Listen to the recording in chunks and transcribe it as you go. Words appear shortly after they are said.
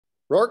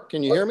Rourke,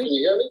 can you hear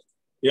me?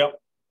 Yep.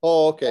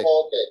 Oh, okay.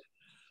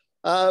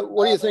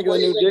 What do you think of the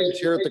new digs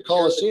here at the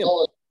Coliseum?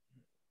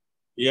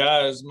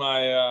 Yeah, it's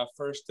my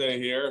first day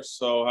here,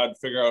 so I had to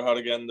figure out how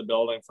to get in the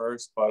building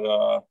first. But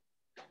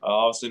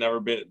obviously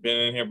never been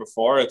in here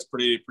before. It's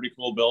pretty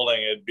cool building.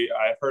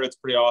 I've heard it's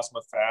pretty awesome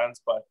with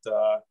fans, but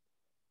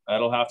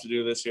I'll have to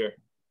do this year.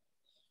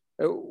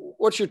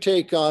 What's your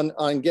take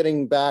on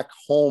getting back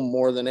home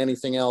more than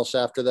anything else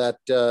after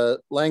that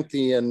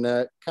lengthy and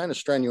kind of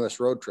strenuous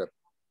road trip?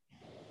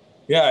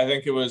 Yeah, I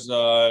think it was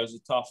a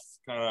tough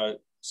kind of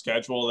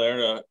schedule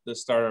there to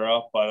start her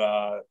up,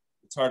 but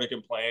it's hard to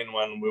complain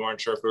when we weren't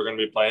sure if we were going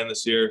to be playing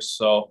this year.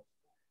 So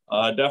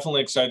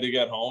definitely excited to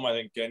get home. I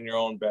think getting your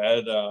own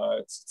bed,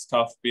 it's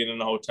tough being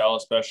in a hotel,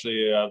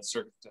 especially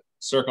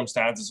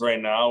circumstances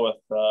right now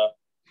with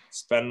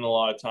spending a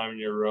lot of time in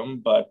your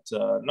room. But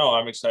no,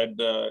 I'm excited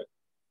to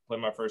play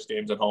my first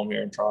games at home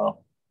here in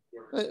Toronto.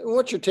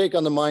 What's your take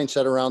on the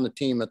mindset around the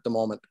team at the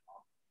moment?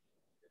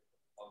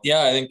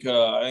 Yeah, I think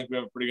we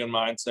have a pretty good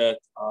mindset.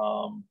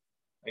 I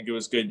think it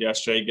was good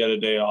yesterday, get a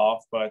day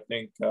off, but I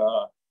think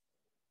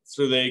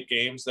through the 8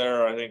 games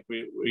there, I think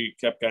we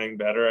kept getting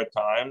better at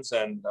times,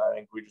 and I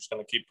think we're just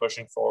going to keep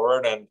pushing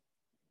forward. And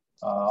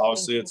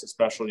obviously, it's a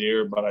special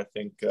year, but I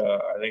think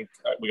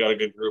we got a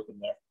good group in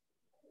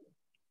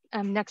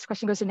there. Next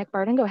question goes to Nick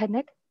Barden. Go ahead,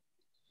 Nick.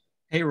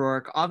 Hey,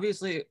 Rourke.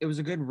 Obviously, it was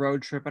a good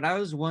road trip, but I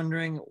was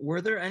wondering, were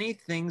there any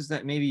things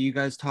that maybe you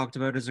guys talked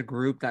about as a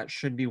group that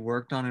should be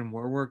worked on and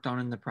were worked on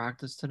in the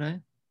practice today?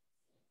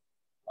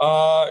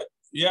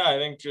 Yeah, I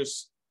think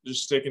just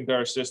sticking to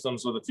our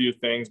systems with a few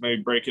things,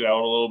 maybe break it out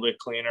a little bit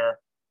cleaner,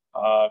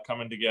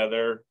 coming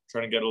together,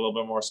 trying to get a little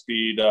bit more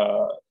speed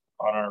on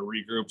our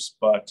regroups.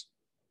 But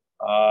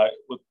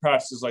with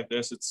practices like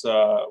this, it's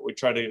we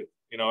try to,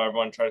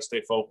 everyone try to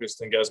stay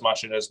focused and get as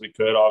much in as we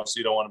could.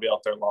 Obviously, you don't want to be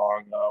out there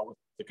long with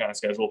the kind of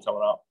schedule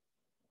coming up.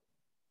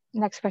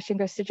 Next question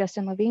goes to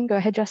Justin Levine. Go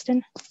ahead,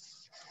 Justin.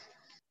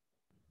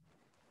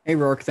 Hey,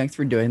 Rourke, thanks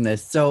for doing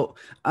this. So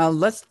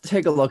let's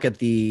take a look at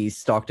the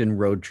Stockton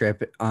road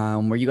trip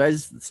where you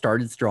guys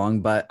started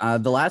strong, but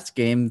the last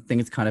game,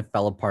 things kind of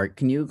fell apart.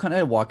 Can you kind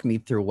of walk me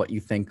through what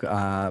you think,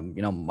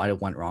 might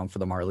have went wrong for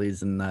the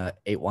Marlies in the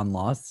 8-1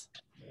 loss?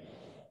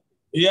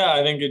 Yeah,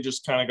 I think it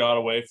just kind of got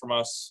away from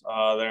us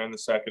there in the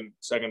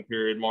second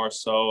period more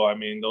so. I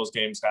mean, those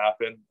games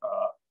happen.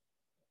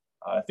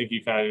 I think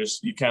you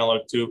can't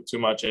look too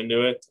much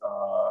into it.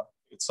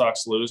 It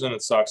sucks losing.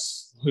 It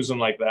sucks losing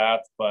like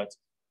that, but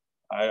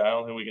I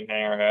don't think we can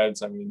hang our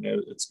heads. I mean,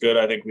 it's good.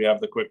 I think we have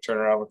the quick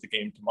turnaround with the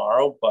game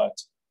tomorrow, but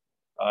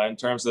in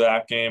terms of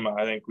that game,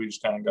 I think we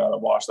just kind of got to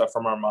wash that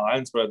from our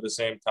minds, but at the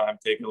same time,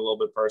 take it a little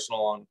bit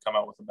personal and come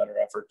out with a better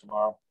effort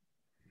tomorrow.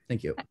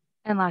 Thank you.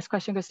 And last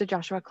question goes to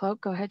Joshua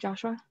Cloak. Go ahead,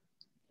 Joshua.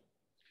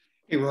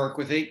 Hey, Rourke,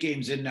 with 8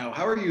 games in now,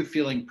 how are you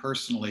feeling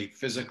personally,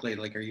 physically?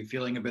 Like, are you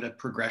feeling a bit of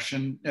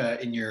progression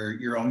in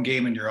your own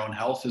game and your own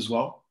health as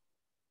well?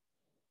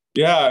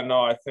 Yeah,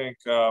 no, I think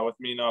with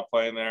me not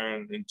playing there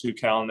in 2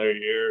 calendar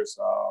years,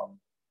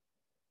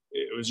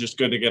 it was just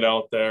good to get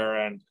out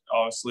there. And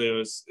obviously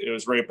it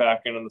was right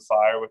back into the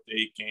fire with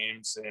the 8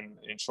 games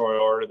in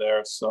short order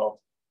there. So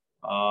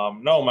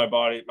no, my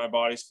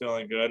body's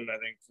feeling good. And I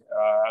think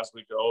as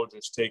we go,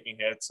 just taking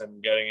hits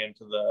and getting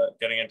into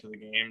the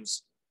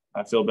games,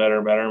 I feel better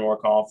and better and more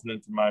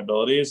confident in my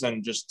abilities,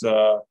 and just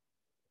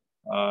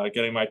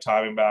getting my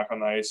timing back on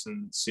the ice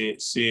and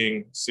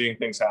seeing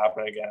things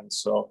happen again.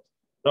 So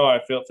no,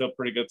 I feel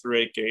pretty good through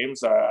 8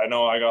 games. I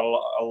know I got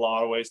a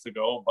lot of ways to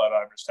go, but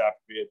I'm just happy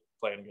to be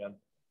playing again.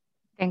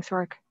 Thanks,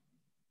 Rourke.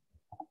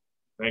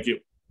 Thank you.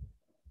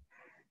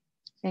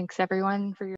 Thanks, everyone, for your